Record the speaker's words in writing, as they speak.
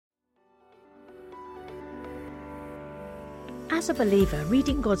As a believer,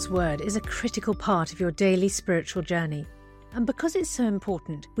 reading God's Word is a critical part of your daily spiritual journey. And because it's so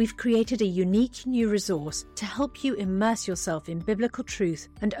important, we've created a unique new resource to help you immerse yourself in biblical truth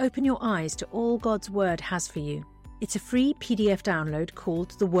and open your eyes to all God's Word has for you. It's a free PDF download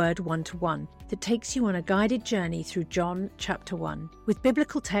called The Word 1-to-1 that takes you on a guided journey through John chapter 1. With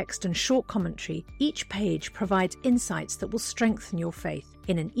biblical text and short commentary, each page provides insights that will strengthen your faith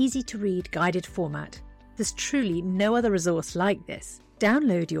in an easy-to-read guided format. There's truly no other resource like this.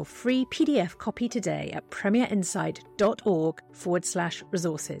 Download your free PDF copy today at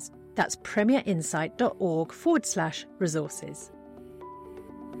premierinsight.org/resources. That's premierinsight.org/resources.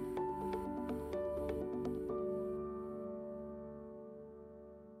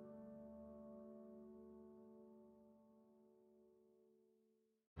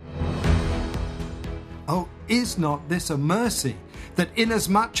 Oh, is not this a mercy, that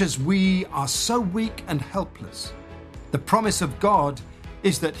inasmuch as we are so weak and helpless, the promise of God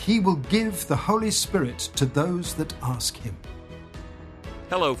is that He will give the Holy Spirit to those that ask Him.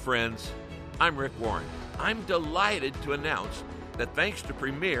 Hello, friends. I'm Rick Warren. I'm delighted to announce that thanks to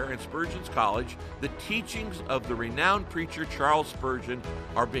Premier and Spurgeon's College, the teachings of the renowned preacher Charles Spurgeon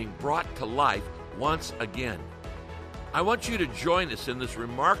are being brought to life once again. I want you to join us in this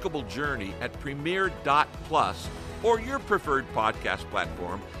remarkable journey at premier.plus or your preferred podcast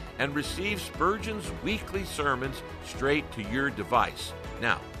platform and receive Spurgeon's weekly sermons straight to your device.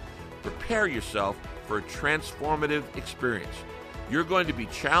 Now, prepare yourself for a transformative experience. You're going to be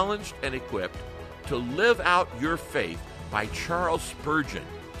challenged and equipped to live out your faith by Charles Spurgeon.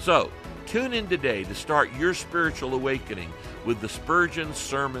 So, tune in today to start your spiritual awakening with the Spurgeon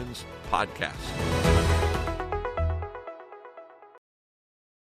Sermons podcast.